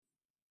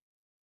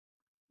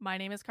My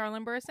name is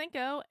Carlin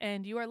Borisenko,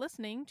 and you are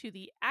listening to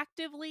the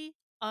Actively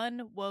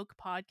Unwoke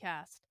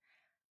podcast.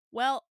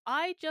 Well,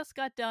 I just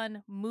got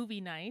done movie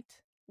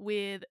night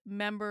with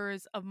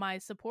members of my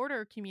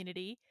supporter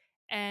community,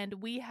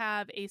 and we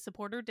have a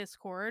supporter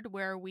Discord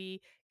where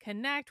we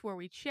connect, where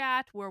we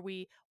chat, where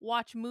we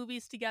watch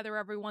movies together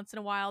every once in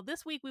a while.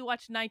 This week we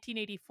watched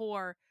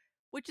 1984,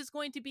 which is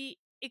going to be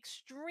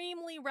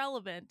extremely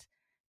relevant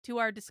to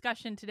our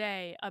discussion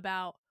today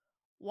about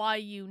why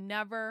you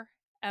never,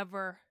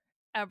 ever,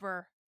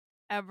 ever,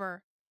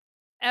 ever,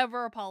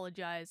 ever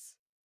apologize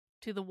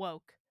to the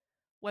woke,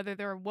 whether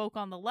they're woke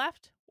on the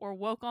left or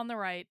woke on the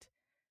right.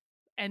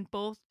 And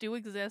both do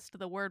exist.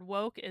 The word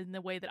woke, in the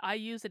way that I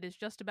use it, is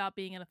just about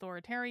being an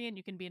authoritarian.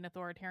 You can be an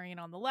authoritarian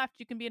on the left.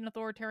 You can be an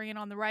authoritarian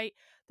on the right.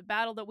 The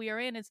battle that we are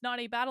in is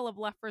not a battle of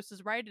left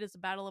versus right. It is a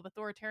battle of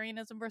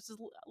authoritarianism versus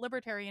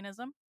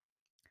libertarianism.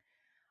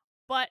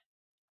 But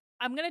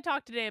I'm going to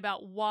talk today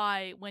about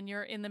why, when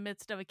you're in the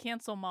midst of a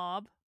cancel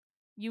mob,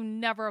 you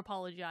never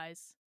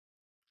apologize.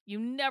 You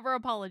never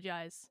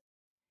apologize.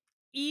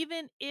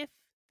 Even if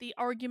the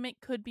argument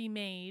could be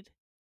made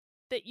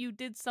that you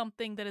did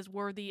something that is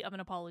worthy of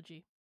an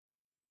apology.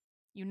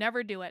 You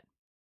never do it.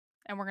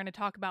 And we're going to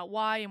talk about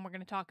why, and we're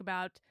going to talk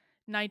about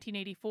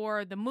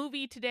 1984. The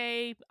movie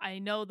today, I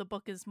know the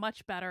book is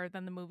much better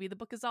than the movie. The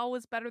book is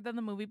always better than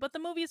the movie, but the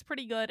movie is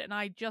pretty good, and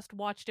I just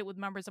watched it with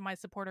members of my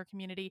supporter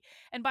community.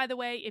 And by the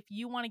way, if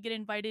you want to get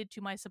invited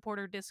to my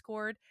supporter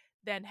Discord,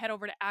 then head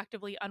over to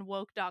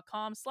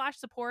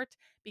activelyunwoke.com/support,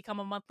 become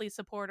a monthly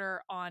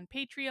supporter on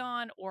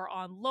Patreon or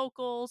on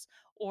Locals,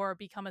 or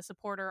become a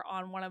supporter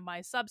on one of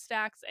my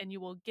Substacks, and you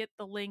will get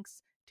the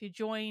links to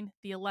join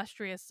the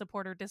illustrious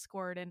supporter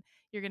Discord, and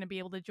you're going to be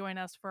able to join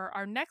us for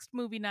our next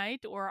movie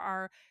night or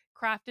our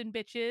Craftin'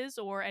 Bitches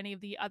or any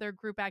of the other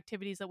group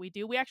activities that we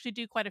do. We actually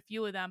do quite a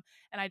few of them,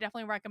 and I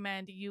definitely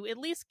recommend you at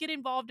least get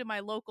involved in my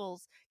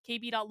Locals,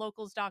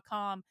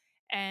 kb.locals.com,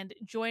 and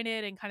join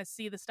it and kind of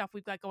see the stuff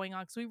we've got going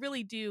on, because we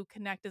really do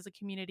connect as a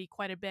community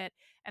quite a bit.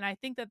 And I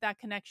think that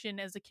connection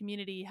as a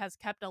community has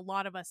kept a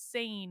lot of us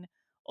sane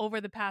over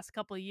the past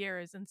couple of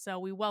years. And so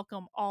we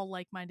welcome all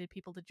like-minded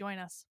people to join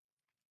us.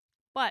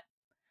 But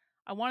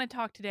I want to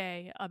talk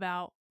today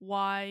about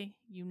why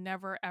you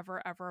never,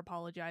 ever, ever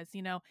apologize.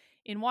 You know,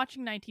 in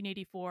watching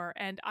 1984,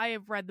 and I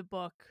have read the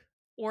book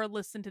or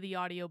listened to the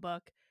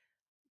audiobook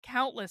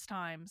countless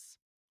times,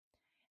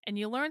 and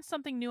you learn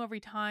something new every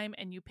time,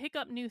 and you pick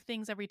up new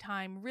things every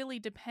time, really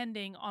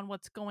depending on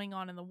what's going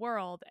on in the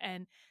world.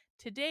 And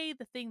today,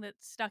 the thing that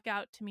stuck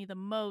out to me the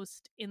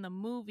most in the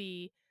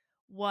movie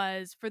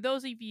was, for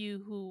those of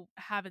you who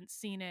haven't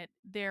seen it,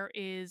 there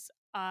is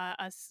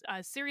a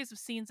series of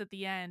scenes at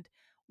the end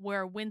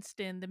where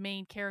Winston, the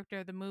main character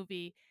of the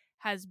movie,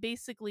 has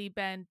basically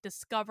been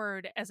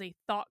discovered as a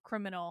thought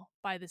criminal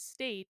by the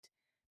state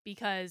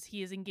because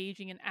he is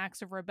engaging in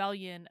acts of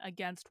rebellion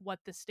against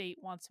what the state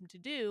wants him to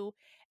do.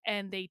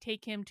 And they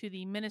take him to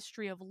the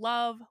Ministry of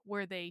Love,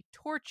 where they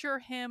torture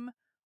him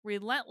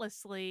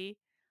relentlessly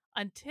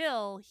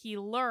until he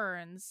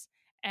learns,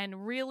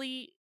 and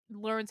really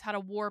learns, how to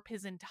warp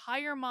his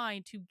entire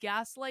mind to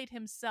gaslight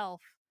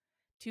himself,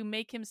 to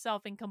make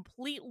himself in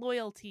complete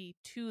loyalty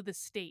to the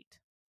state.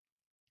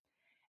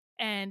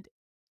 And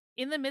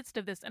in the midst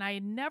of this, and I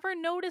had never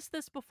noticed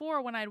this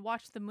before when I'd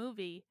watched the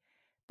movie,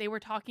 they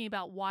were talking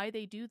about why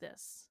they do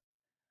this.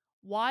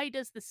 Why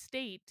does the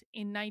state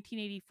in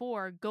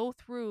 1984 go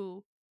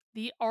through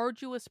the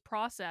arduous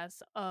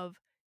process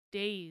of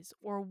days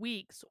or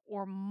weeks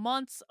or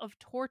months of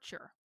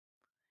torture,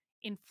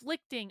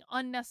 inflicting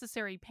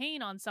unnecessary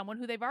pain on someone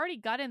who they've already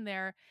got in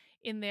their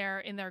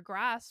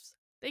grasp?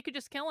 They could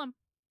just kill him.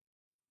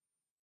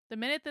 The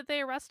minute that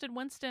they arrested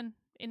Winston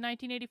in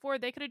 1984,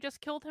 they could have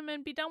just killed him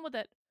and be done with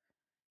it.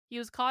 He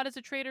was caught as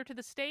a traitor to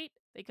the state.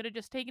 They could have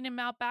just taken him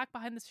out back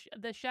behind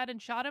the shed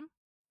and shot him.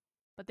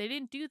 But they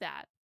didn't do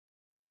that.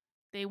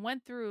 They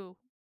went through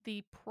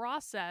the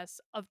process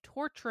of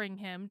torturing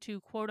him to,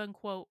 quote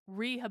unquote,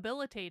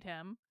 rehabilitate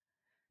him,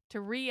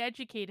 to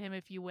re-educate him,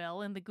 if you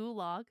will, in the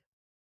gulag.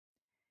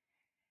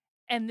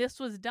 And this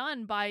was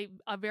done by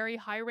a very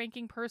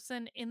high-ranking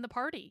person in the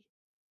party.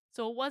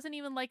 So it wasn't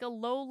even like a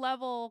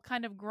low-level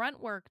kind of grunt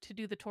work to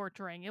do the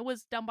torturing. It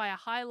was done by a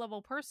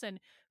high-level person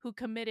who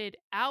committed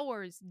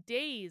hours,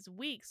 days,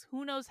 weeks,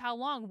 who knows how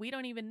long, we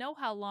don't even know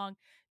how long,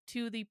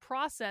 to the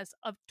process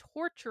of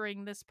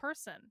torturing this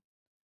person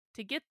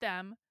to get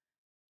them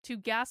to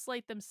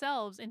gaslight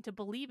themselves into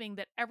believing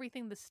that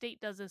everything the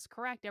state does is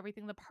correct,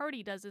 everything the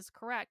party does is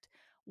correct.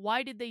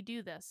 Why did they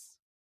do this?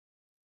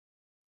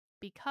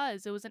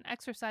 Because it was an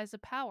exercise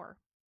of power.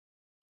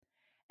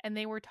 And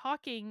they were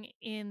talking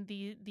in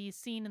the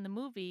scene in the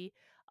movie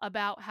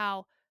about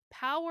how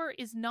power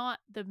is not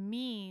the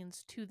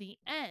means to the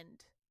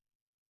end.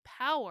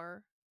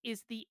 Power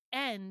is the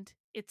end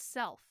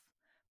itself.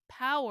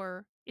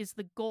 Power is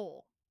the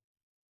goal.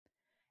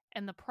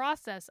 And the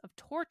process of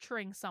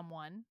torturing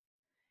someone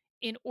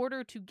in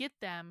order to get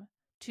them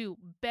to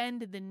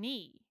bend the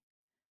knee,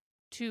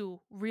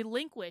 to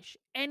relinquish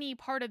any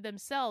part of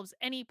themselves,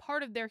 any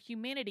part of their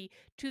humanity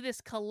to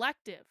this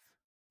collective,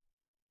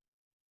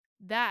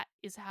 That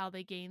is how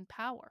they gain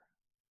power.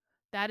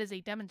 That is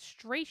a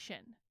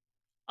demonstration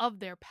of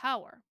their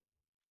power.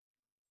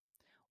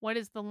 What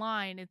is the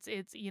line? It's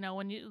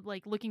when you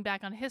like looking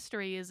back on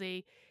history is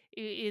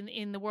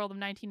in the world of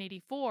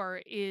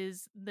 1984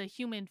 is the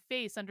human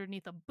face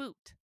underneath a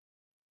boot.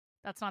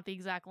 That's not the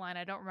exact line.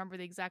 I don't remember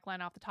the exact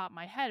line off the top of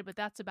my head, but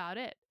that's about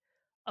it.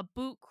 A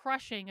boot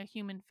crushing a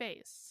human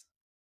face.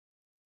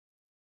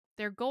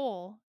 Their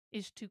goal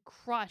is to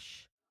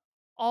crush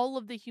all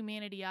of the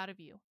humanity out of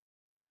you,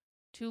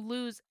 to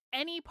lose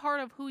any part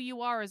of who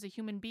you are as a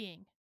human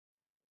being.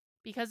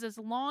 Because as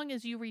long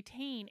as you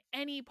retain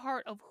any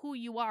part of who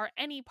you are,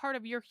 any part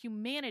of your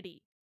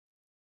humanity,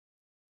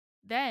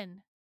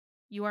 then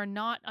you are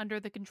not under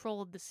the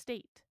control of the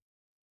state.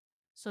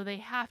 So they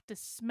have to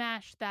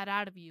smash that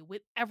out of you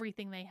with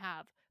everything they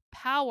have.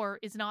 Power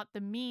is not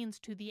the means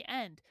to the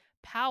end.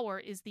 Power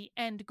is the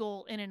end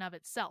goal in and of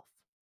itself.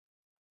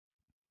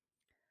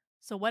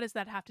 So what does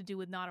that have to do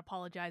with not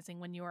apologizing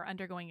when you are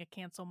undergoing a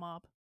cancel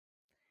mob?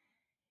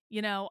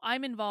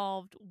 I'm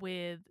involved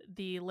with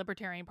the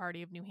Libertarian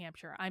Party of New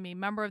Hampshire. I'm a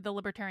member of the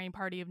Libertarian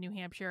Party of New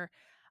Hampshire.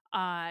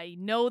 I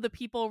know the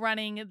people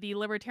running the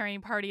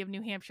Libertarian Party of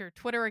New Hampshire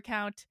Twitter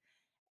account.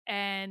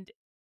 And,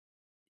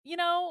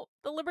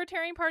 the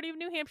Libertarian Party of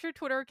New Hampshire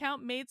Twitter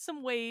account made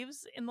some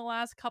waves in the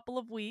last couple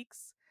of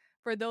weeks.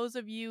 For those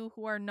of you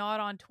who are not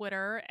on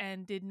Twitter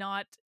and did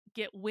not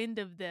get wind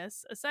of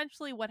this,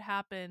 essentially what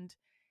happened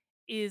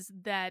is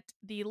that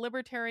the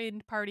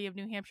Libertarian Party of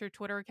New Hampshire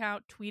Twitter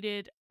account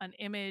tweeted an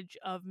image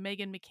of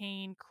Meghan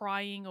McCain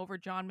crying over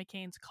John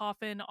McCain's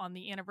coffin on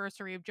the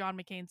anniversary of John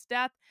McCain's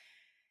death.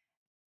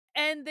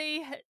 And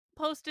they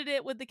posted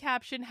it with the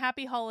caption,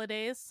 "Happy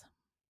Holidays."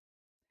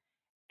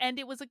 And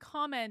it was a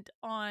comment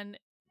on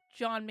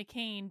John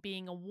McCain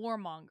being a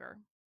warmonger.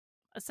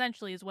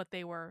 Essentially is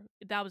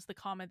that was the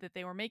comment that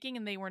they were making,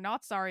 and they were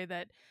not sorry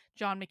that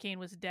John McCain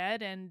was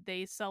dead, and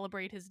they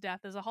celebrate his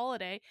death as a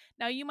holiday.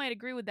 Now, you might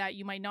agree with that,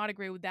 you might not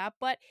agree with that,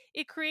 but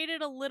it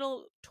created a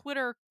little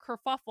Twitter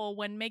kerfuffle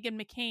when Meghan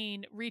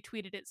McCain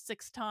retweeted it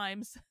 6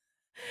 times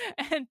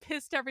and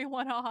pissed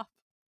everyone off.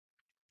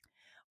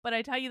 But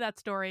I tell you that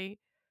story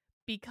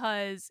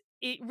because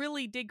it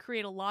really did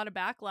create a lot of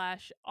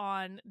backlash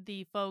on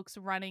the folks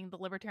running the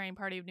Libertarian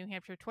Party of New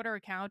Hampshire Twitter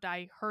account.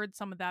 I heard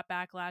some of that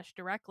backlash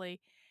directly,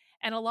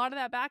 and a lot of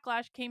that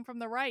backlash came from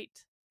the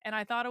right. And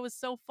I thought it was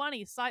so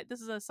funny.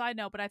 This is a side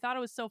note, but I thought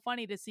it was so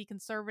funny to see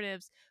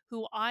conservatives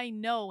who I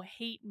know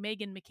hate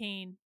Meghan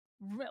McCain,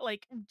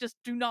 like just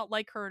do not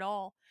like her at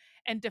all,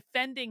 and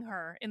defending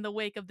her in the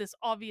wake of this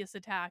obvious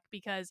attack,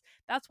 because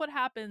that's what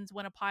happens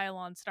when a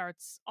pile-on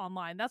starts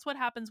online. That's what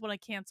happens when a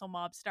cancel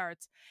mob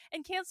starts.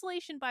 And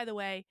cancellation, by the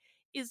way,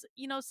 is,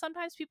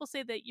 sometimes people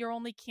say that you're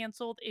only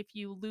canceled if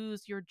you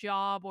lose your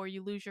job or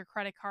you lose your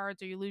credit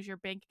cards or you lose your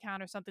bank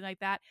account or something like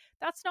that.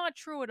 That's not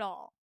true at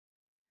all.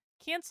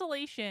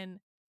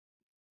 Cancellation,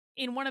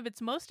 in one of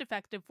its most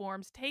effective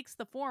forms, takes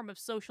the form of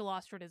social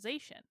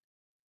ostracization.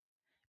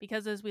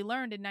 Because as we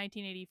learned in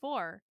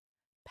 1984,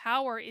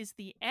 power is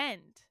the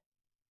end.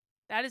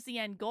 That is the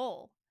end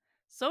goal.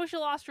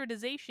 Social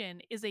ostracization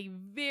is a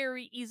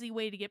very easy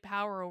way to get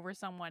power over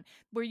someone,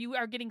 where you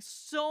are getting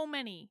so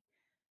many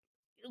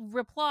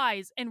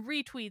replies and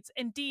retweets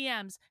and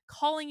DMs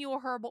calling you a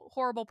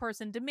horrible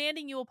person,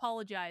 demanding you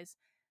apologize.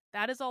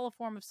 That is all a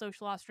form of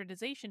social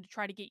ostracization to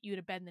try to get you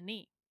to bend the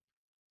knee.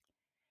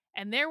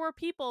 And there were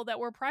people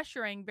that were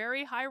pressuring,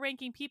 very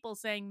high-ranking people,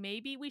 saying,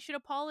 maybe we should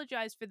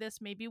apologize for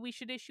this, maybe we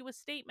should issue a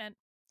statement.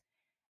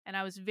 And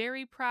I was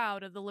very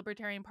proud of the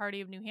Libertarian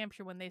Party of New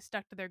Hampshire when they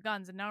stuck to their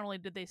guns. And not only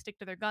did they stick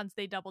to their guns,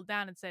 they doubled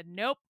down and said,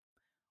 nope,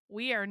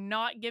 we are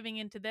not giving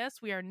into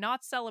this. We are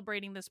not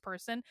celebrating this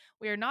person.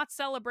 We are not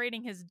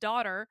celebrating his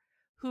daughter,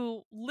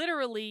 who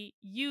literally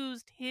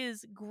used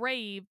his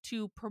grave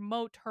to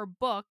promote her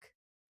book.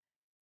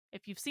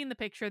 If you've seen the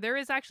picture, there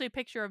is actually a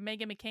picture of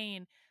Meghan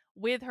McCain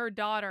with her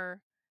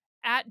daughter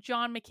at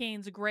John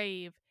McCain's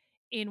grave,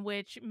 in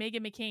which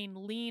Meghan McCain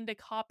leaned a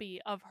copy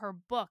of her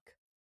book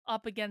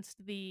up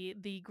against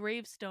the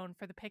gravestone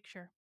for the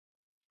picture.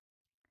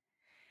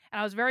 And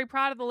I was very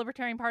proud of the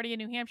Libertarian Party in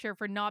New Hampshire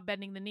for not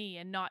bending the knee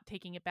and not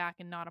taking it back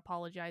and not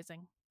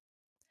apologizing.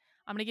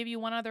 I'm going to give you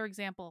one other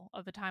example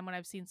of a time when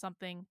I've seen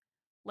something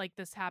like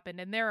this happen.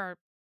 And there are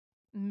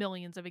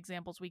millions of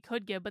examples we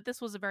could give, but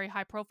this was a very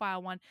high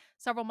profile one.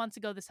 Several months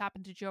ago, this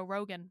happened to Joe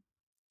Rogan.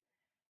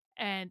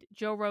 And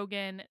Joe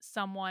Rogan,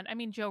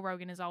 Joe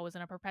Rogan is always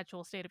in a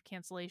perpetual state of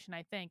cancellation,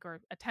 I think,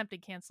 or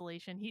attempted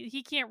cancellation.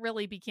 He can't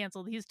really be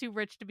canceled. He's too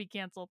rich to be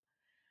canceled.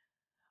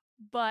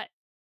 But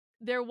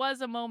there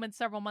was a moment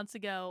several months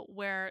ago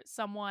where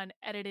someone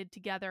edited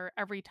together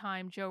every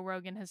time Joe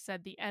Rogan has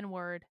said the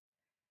N-word,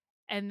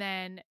 and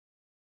then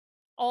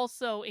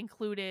also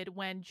included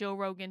when Joe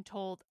Rogan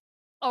told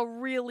a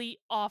really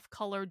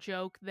off-color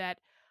joke that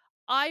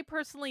I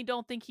personally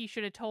don't think he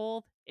should have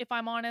told. If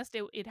I'm honest,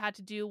 it had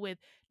to do with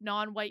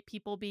non-white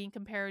people being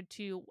compared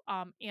to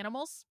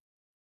animals.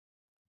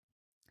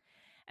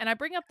 And I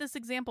bring up this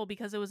example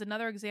because it was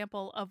another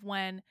example of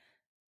when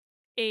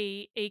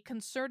a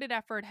concerted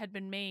effort had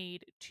been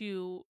made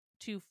to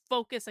to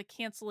focus a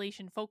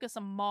cancellation, focus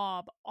a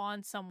mob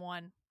on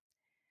someone.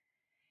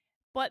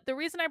 But the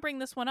reason I bring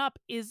this one up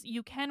is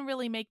you can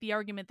really make the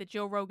argument that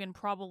Joe Rogan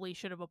probably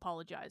should have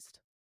apologized.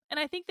 And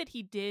I think that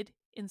he did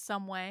in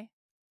some way.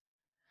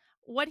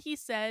 What he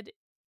said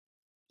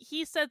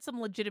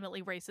some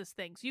legitimately racist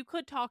things. You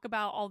could talk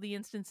about all the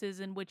instances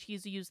in which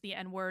he's used the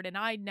N-word, and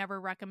I never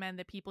recommend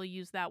that people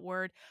use that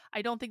word.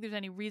 I don't think there's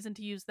any reason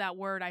to use that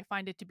word. I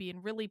find it to be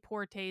in really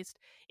poor taste.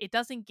 It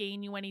doesn't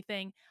gain you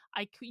anything.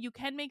 You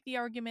can make the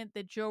argument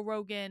that Joe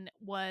Rogan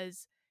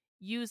was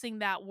using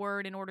that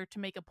word in order to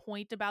make a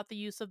point about the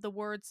use of the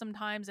word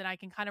sometimes, and I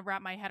can kind of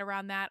wrap my head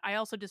around that. I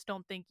also just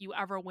don't think you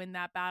ever win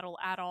that battle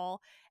at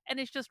all, and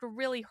it's just a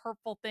really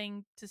hurtful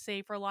thing to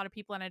say for a lot of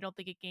people, and I don't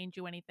think it gains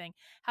you anything.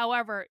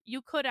 However,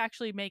 you could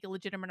actually make a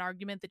legitimate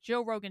argument that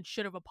Joe Rogan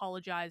should have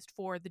apologized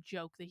for the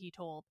joke that he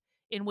told,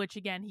 in which,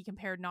 again, he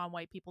compared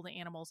non-white people to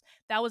animals.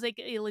 That was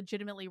a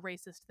legitimately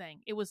racist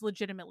thing. It was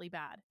legitimately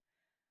bad.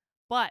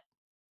 But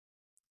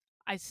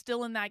I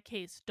still, in that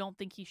case, don't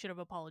think he should have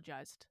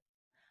apologized.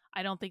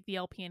 I don't think the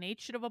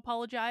LPNH should have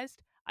apologized.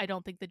 I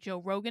don't think that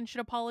Joe Rogan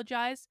should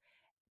apologize,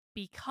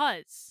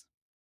 because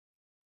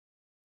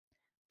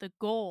the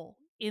goal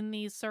in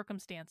these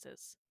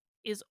circumstances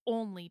is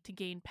only to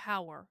gain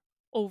power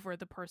over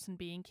the person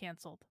being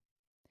canceled.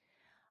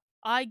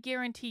 I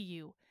guarantee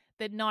you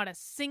that not a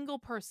single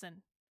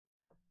person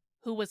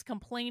who was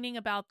complaining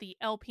about the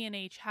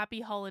LPNH Happy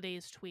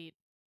Holidays tweet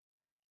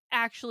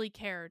actually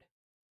cared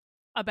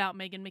about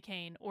Meghan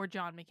McCain or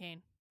John McCain.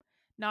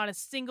 Not a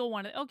single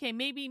one. Okay,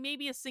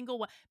 maybe a single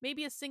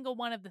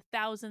one of the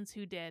thousands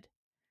who did.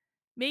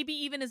 Maybe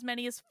even as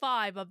many as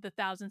 5 of the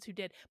thousands who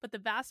did. But the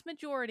vast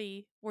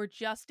majority were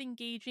just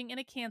engaging in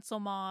a cancel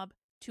mob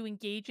to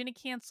engage in a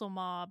cancel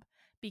mob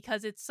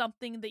because it's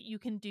something that you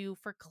can do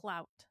for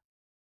clout.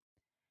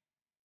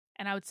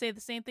 And I would say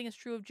the same thing is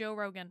true of Joe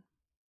Rogan.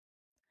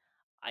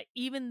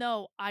 Even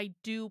though I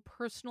do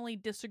personally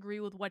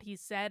disagree with what he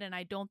said, and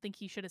I don't think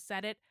he should have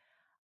said it,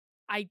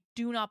 I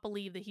do not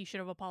believe that he should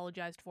have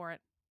apologized for it.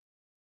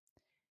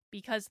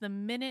 Because the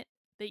minute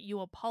that you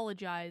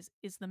apologize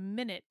is the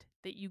minute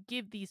that you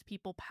give these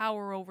people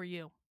power over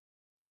you.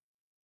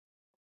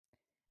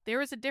 There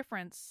is a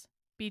difference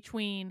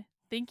between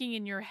thinking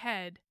in your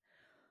head,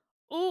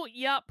 oh,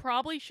 yeah,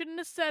 probably shouldn't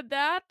have said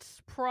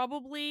that,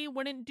 probably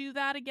wouldn't do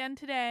that again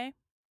today,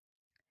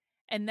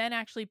 and then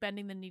actually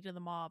bending the knee to the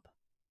mob.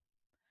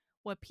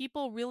 What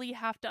people really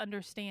have to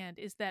understand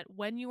is that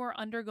when you are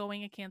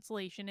undergoing a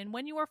cancellation, and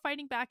when you are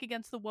fighting back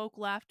against the woke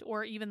left,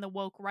 or even the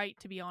woke right,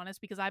 to be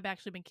honest, because I've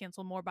actually been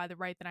canceled more by the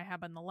right than I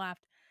have on the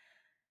left,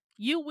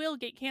 you will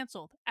get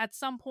canceled at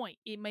some point.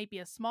 It might be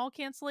a small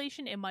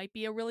cancellation. It might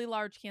be a really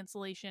large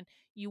cancellation.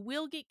 You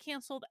will get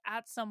canceled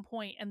at some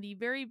point. And the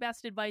very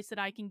best advice that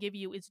I can give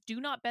you is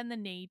do not bend the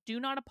knee. Do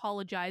not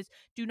apologize.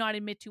 Do not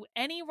admit to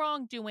any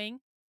wrongdoing.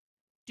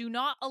 Do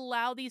not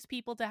allow these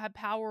people to have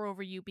power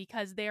over you,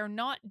 because they are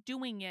not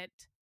doing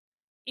it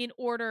in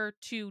order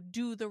to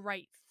do the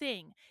right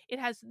thing.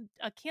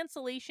 A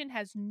cancellation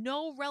has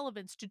no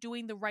relevance to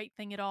doing the right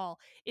thing at all.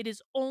 It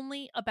is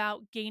only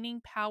about gaining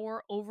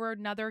power over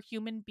another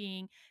human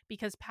being,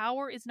 because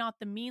power is not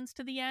the means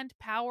to the end.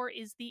 Power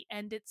is the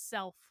end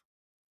itself.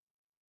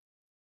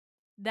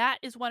 That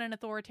is what an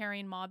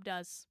authoritarian mob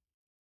does.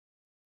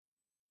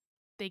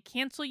 They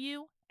cancel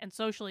you and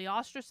socially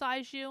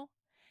ostracize you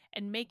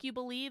and make you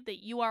believe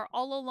that you are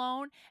all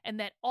alone and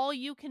that all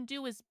you can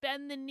do is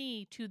bend the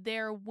knee to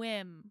their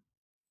whim.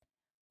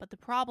 But the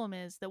problem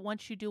is that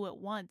once you do it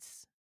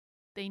once,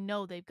 they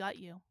know they've got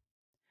you.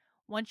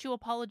 Once you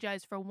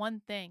apologize for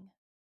one thing,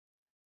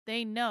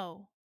 they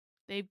know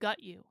they've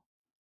got you.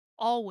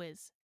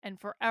 Always and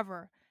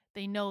forever,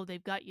 they know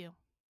they've got you.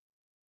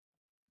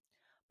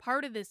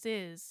 Part of this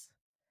is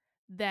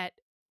that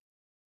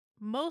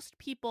most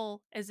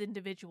people as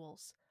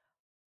individuals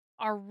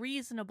are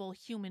reasonable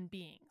human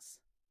beings.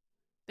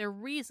 They're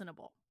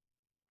reasonable.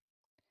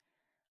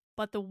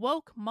 But the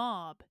woke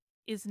mob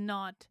is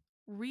not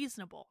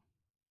reasonable.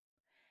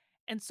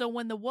 And so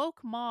when the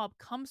woke mob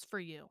comes for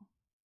you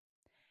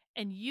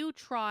and you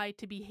try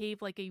to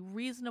behave like a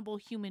reasonable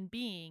human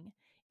being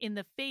in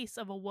the face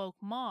of a woke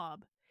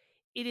mob,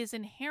 it is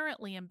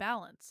inherently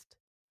imbalanced,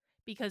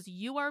 because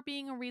you are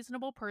being a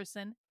reasonable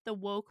person, the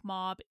woke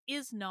mob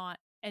is not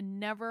and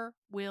never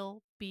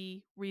will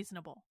be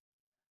reasonable.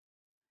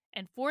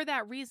 And for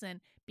that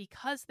reason,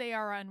 because they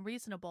are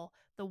unreasonable,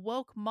 the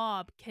woke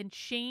mob can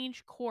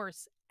change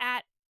course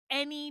at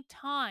any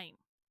time.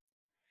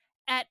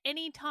 At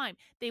any time.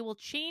 They will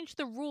change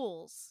the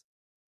rules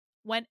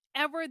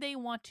whenever they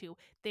want to.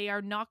 They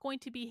are not going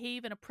to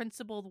behave in a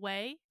principled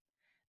way.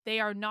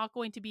 They are not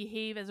going to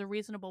behave as a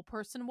reasonable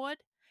person would.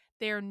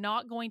 They are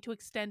not going to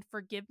extend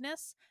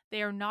forgiveness.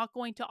 They are not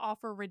going to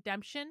offer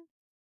redemption.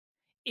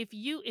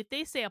 If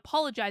they say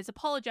apologize,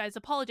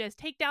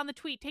 take down the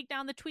tweet,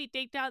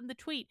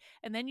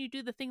 and then you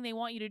do the thing they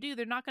want you to do,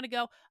 they're not going to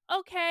go,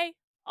 okay,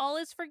 all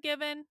is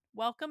forgiven.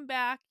 Welcome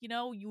back.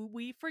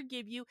 We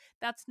forgive you.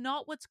 That's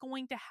not what's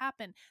going to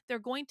happen. They're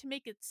going to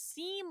make it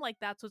seem like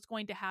that's what's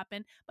going to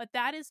happen, but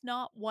that is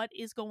not what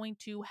is going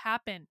to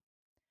happen.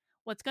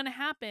 What's going to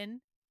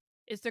happen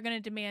is they're going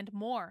to demand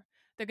more.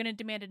 They're going to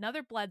demand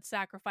another blood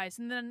sacrifice,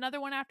 and then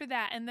another one after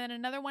that, and then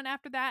another one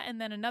after that,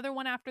 and then another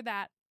one after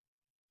that.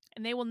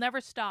 And they will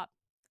never stop.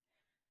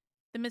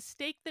 The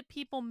mistake that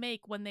people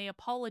make when they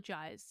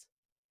apologize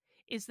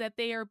is that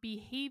they are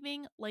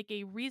behaving like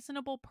a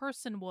reasonable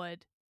person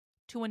would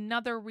to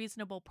another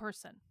reasonable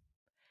person.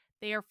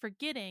 They are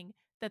forgetting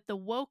that the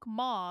woke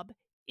mob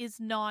is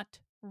not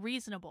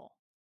reasonable.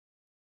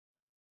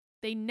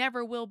 They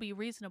never will be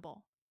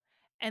reasonable.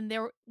 And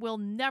there will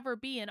never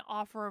be an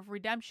offer of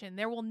redemption.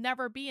 There will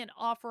never be an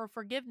offer of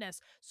forgiveness.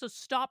 So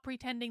stop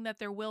pretending that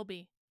there will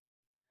be.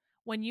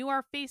 When you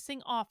are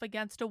facing off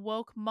against a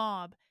woke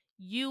mob,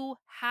 you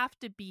have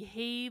to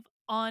behave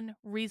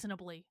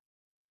unreasonably.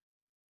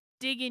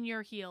 Dig in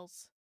your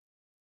heels.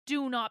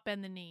 Do not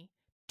bend the knee.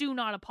 Do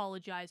not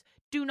apologize.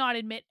 Do not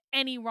admit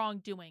any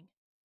wrongdoing.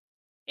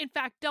 In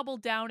fact, double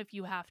down if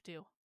you have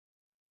to.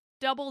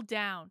 Double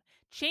down.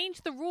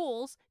 Change the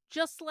rules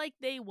just like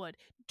they would.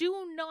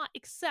 Do not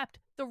accept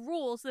the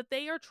rules that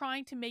they are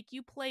trying to make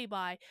you play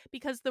by,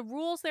 because the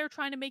rules they're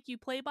trying to make you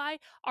play by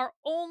are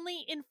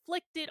only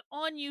inflicted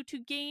on you to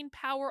gain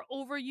power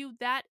over you.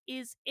 That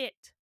is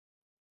it.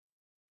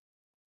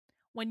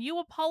 When you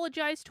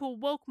apologize to a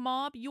woke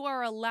mob, you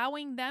are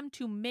allowing them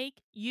to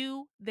make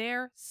you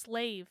their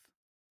slave.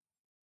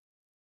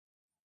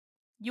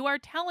 You are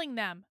telling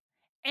them,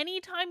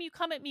 anytime you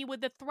come at me with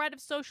the threat of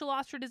social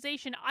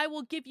ostracization, I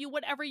will give you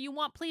whatever you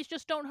want. Please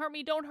just don't hurt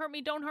me, don't hurt me,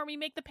 don't hurt me.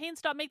 Make the pain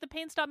stop, make the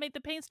pain stop, make the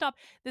pain stop.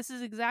 This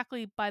is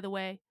exactly, by the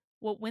way,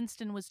 what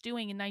Winston was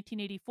doing in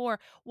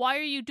 1984. Why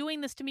are you doing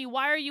this to me?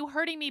 Why are you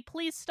hurting me?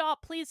 Please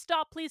stop, please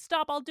stop, please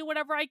stop. I'll do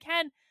whatever I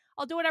can.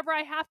 I'll do whatever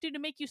I have to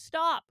make you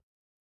stop.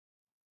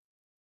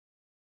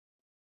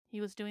 He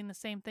was doing the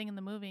same thing in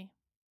the movie,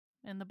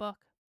 in the book.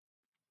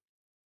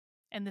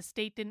 And the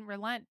state didn't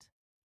relent.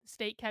 The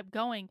state kept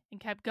going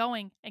and kept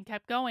going and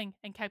kept going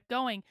and kept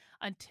going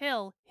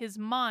until his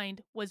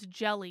mind was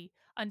jelly,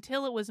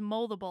 until it was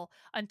moldable,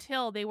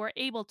 until they were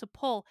able to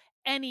pull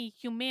any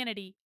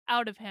humanity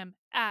out of him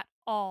at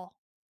all.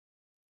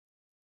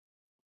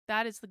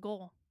 That is the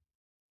goal.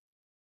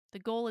 The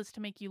goal is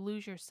to make you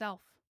lose yourself.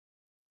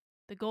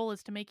 The goal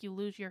is to make you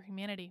lose your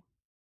humanity.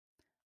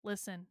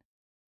 Listen,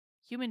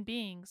 human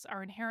beings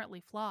are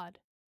inherently flawed.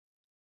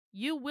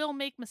 You will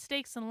make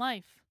mistakes in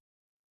life.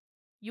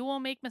 You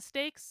will make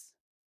mistakes,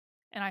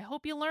 and I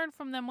hope you learn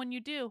from them when you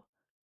do,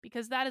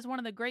 because that is one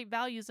of the great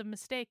values of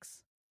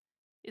mistakes,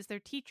 is they're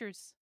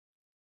teachers.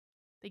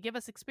 They give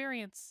us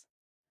experience.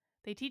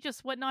 They teach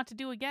us what not to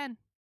do again.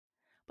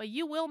 But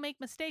you will make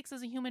mistakes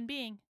as a human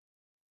being.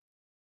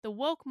 The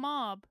woke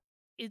mob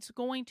is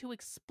going to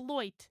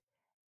exploit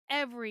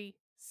every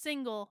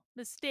single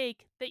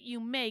mistake that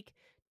you make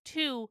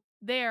to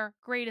their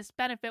greatest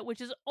benefit, which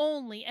is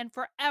only and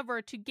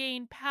forever to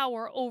gain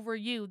power over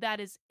you. That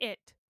is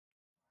it.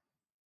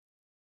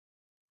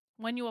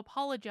 When you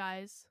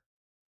apologize,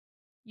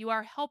 you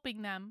are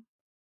helping them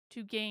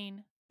to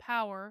gain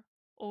power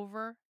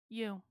over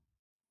you.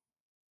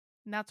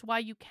 And that's why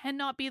you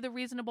cannot be the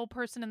reasonable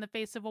person in the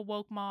face of a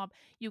woke mob.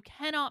 You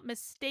cannot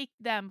mistake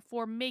them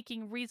for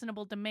making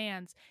reasonable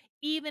demands.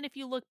 Even if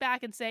you look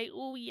back and say,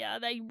 oh yeah,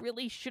 they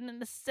really shouldn't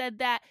have said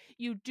that,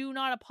 you do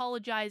not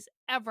apologize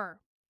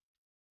ever.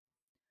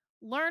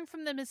 Learn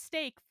from the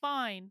mistake,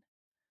 fine.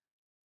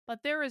 But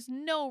there is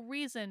no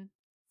reason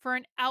for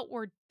an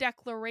outward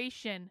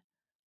declaration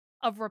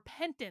of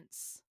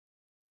repentance,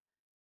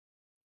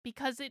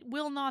 because it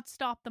will not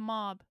stop the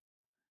mob.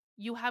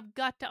 You have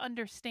got to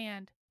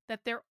understand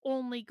that their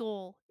only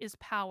goal is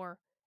power,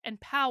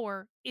 and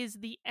power is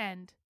the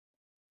end.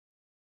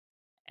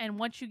 And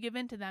once you give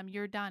in to them,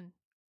 you're done.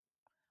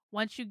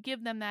 Once you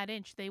give them that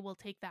inch, they will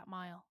take that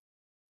mile.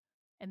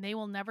 And they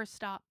will never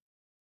stop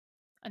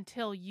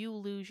until you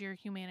lose your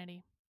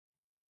humanity.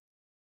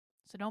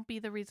 So don't be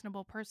the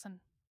reasonable person.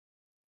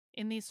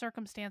 In these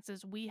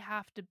circumstances, we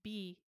have to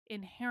be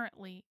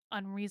inherently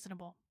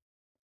unreasonable,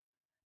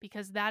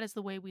 because that is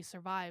the way we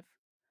survive.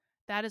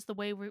 That is the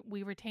way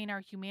we retain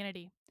our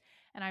humanity.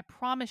 And I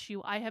promise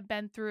you, I have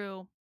been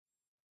through,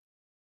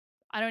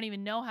 I don't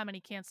even know how many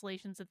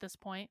cancellations at this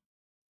point,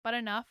 but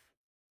enough.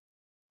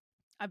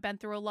 I've been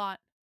through a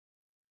lot.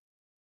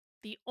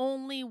 The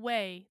only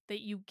way that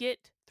you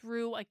get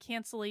through a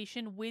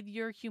cancellation with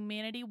your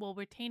humanity while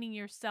retaining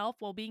yourself,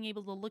 while being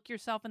able to look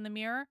yourself in the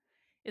mirror,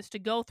 is to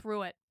go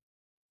through it.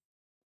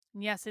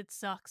 And yes, it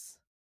sucks.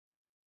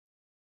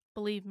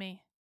 Believe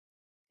me,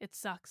 it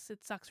sucks.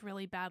 It sucks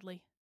really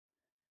badly.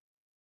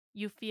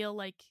 You feel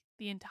like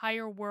the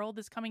entire world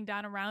is coming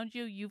down around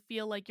you. You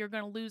feel like you're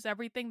going to lose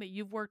everything that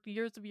you've worked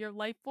years of your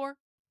life for.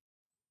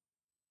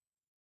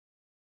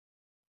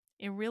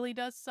 It really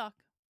does suck.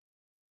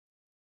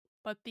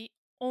 But the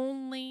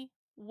only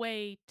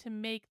way to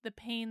make the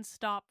pain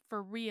stop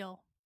for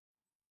real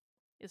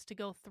is to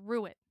go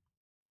through it.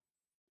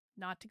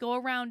 Not to go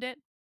around it,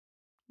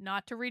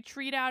 not to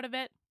retreat out of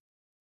it,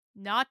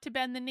 not to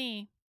bend the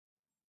knee.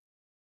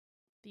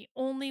 The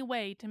only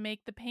way to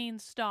make the pain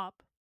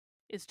stop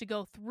is to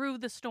go through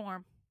the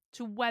storm,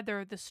 to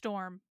weather the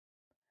storm,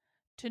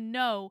 to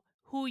know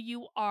who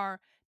you are,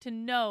 to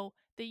know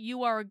that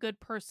you are a good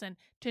person,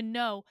 to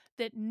know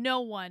that no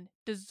one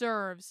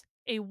deserves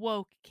a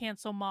woke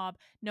cancel mob,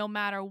 no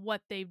matter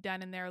what they've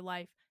done in their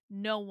life.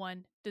 No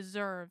one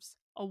deserves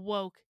a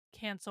woke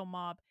cancel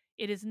mob.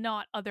 It is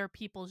not other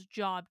people's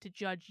job to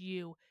judge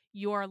you.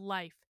 Your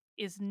life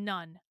is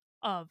none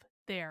of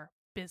their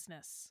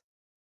business.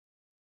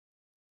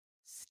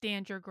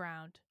 Stand your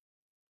ground.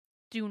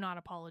 Do not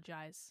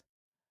apologize.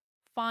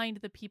 Find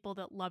the people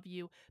that love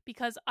you,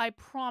 because I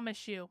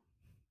promise you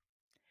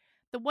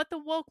that what the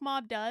woke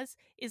mob does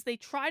is they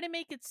try to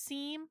make it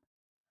seem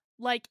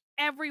like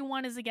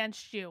everyone is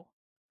against you.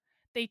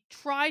 They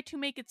try to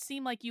make it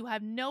seem like you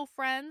have no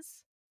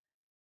friends.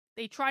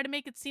 They try to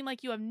make it seem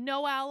like you have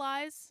no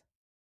allies.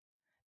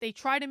 They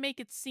try to make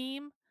it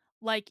seem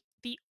like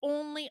the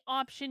only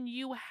option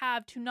you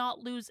have to not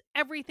lose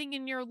everything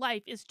in your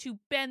life is to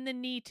bend the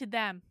knee to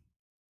them.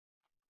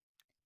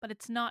 But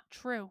it's not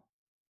true.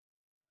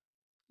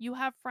 You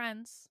have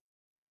friends.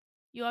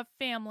 You have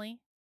family.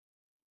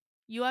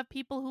 You have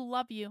people who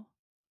love you.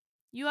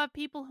 You have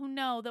people who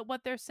know that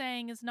what they're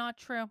saying is not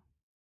true.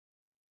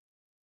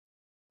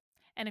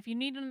 And if you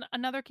need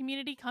another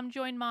community, come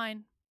join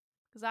mine.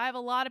 Because I have a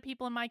lot of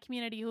people in my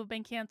community who have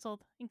been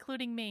canceled,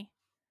 including me.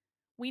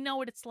 We know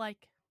what it's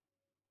like.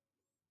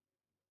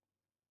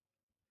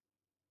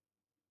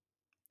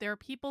 There are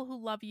people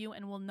who love you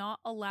and will not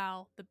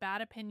allow the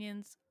bad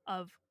opinions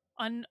of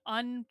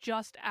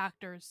unjust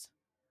actors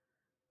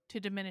to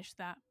diminish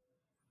that.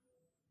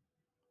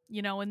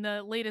 You know, in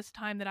the latest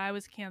time that I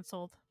was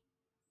canceled,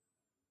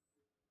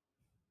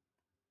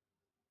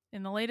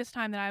 it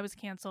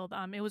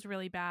was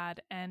really bad,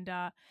 and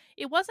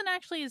it wasn't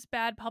actually as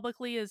bad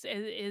publicly as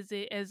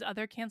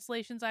other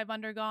cancellations I've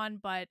undergone,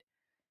 but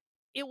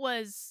it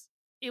was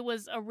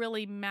a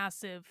really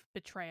massive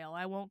betrayal.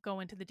 I won't go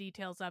into the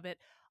details of it,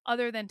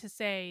 other than to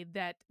say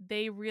that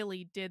they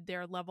really did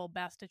their level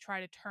best to try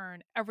to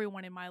turn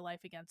everyone in my life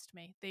against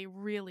me. They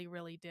really,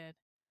 really did.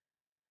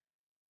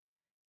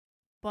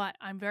 But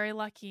I'm very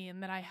lucky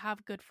in that I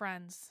have good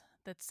friends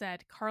that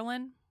said,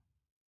 Carlin,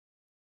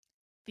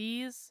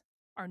 these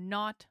are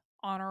not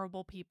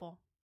honorable people.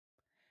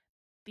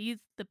 The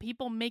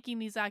people making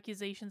these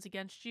accusations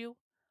against you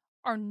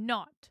are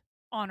not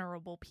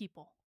honorable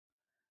people.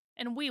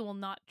 And we will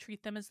not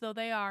treat them as though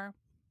they are.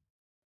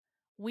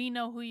 We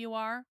know who you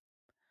are.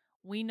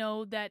 We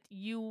know that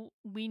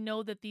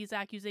these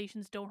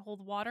accusations don't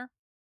hold water.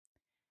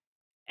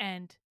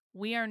 And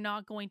we are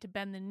not going to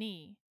bend the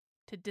knee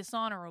to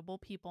dishonorable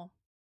people.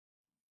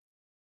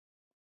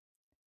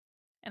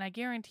 And I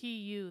guarantee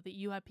you that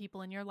you have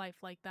people in your life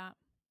like that.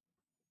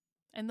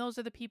 And those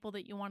are the people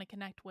that you want to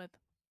connect with.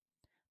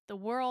 The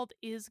world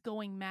is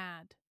going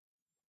mad.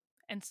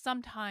 And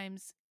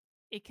sometimes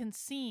it can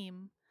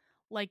seem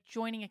like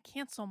joining a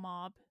cancel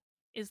mob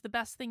is the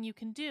best thing you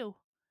can do,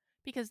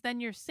 because then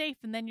you're safe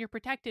and then you're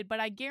protected. But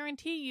I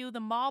guarantee you the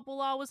mob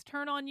will always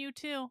turn on you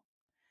too.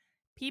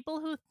 People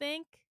who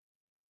think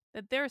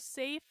that they're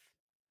safe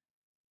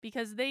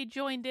because they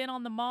joined in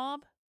on the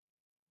mob,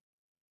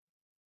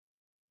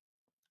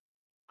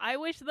 I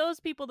wish those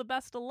people the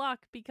best of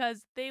luck,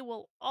 because they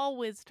will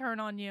always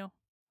turn on you.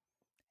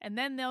 And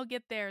then they'll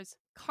get theirs.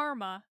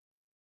 Karma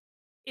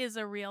is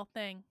a real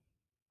thing.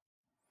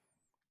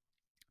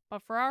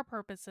 But for our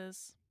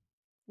purposes,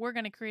 we're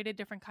going to create a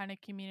different kind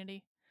of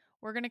community.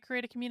 We're going to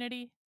create a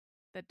community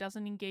that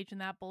doesn't engage in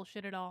that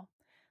bullshit at all.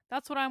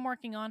 That's what I'm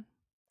working on.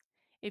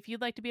 If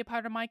you'd like to be a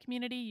part of my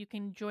community, you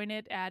can join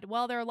it at,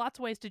 well, there are lots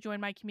of ways to join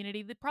my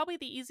community. Probably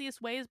the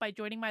easiest way is by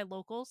joining my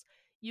locals.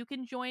 You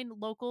can join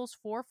locals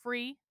for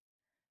free.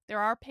 There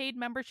are paid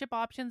membership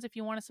options if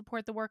you want to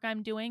support the work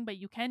I'm doing, but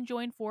you can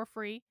join for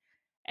free.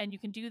 And you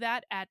can do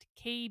that at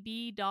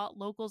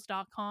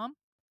kb.locals.com.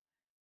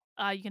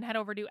 You can head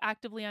over to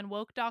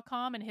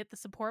activelyunwoke.com and hit the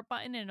support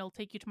button, and it'll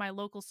take you to my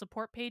local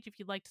support page if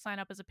you'd like to sign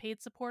up as a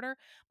paid supporter.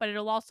 But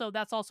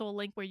that's also a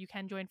link where you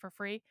can join for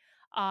free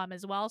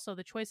as well. So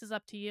the choice is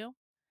up to you.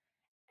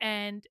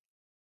 And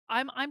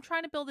I'm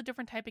trying to build a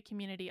different type of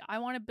community. I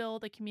want to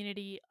build a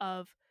community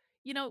of,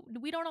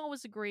 we don't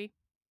always agree.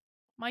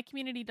 My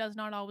community does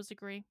not always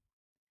agree.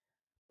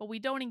 But we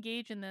don't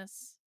engage in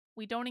this.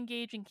 We don't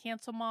engage in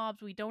cancel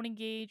mobs. We don't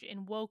engage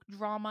in woke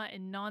drama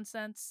and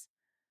nonsense.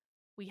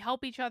 We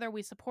help each other,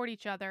 we support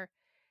each other,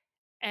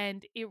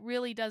 and it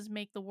really does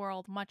make the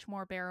world much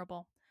more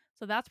bearable.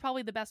 So that's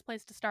probably the best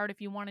place to start if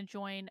you want to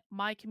join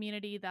my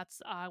community.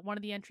 That's one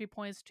of the entry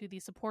points to the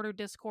supporter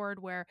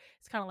Discord, where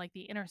it's kind of like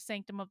the inner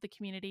sanctum of the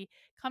community.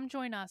 Come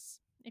join us.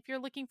 If you're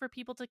looking for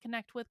people to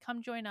connect with,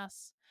 come join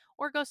us.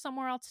 Or go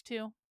somewhere else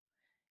too.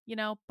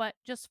 But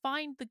just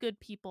find the good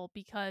people,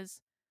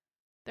 because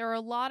there are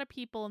a lot of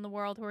people in the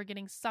world who are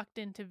getting sucked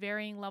into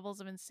varying levels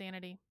of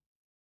insanity.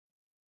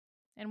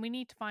 And we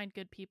need to find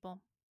good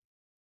people.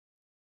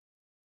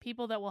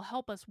 People that will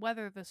help us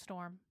weather the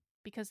storm,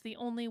 because the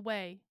only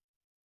way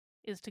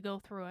is to go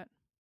through it.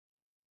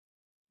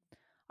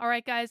 All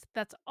right, guys,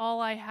 that's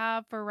all I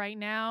have for right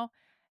now.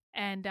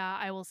 And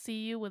I will see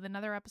you with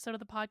another episode of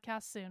the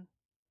podcast soon.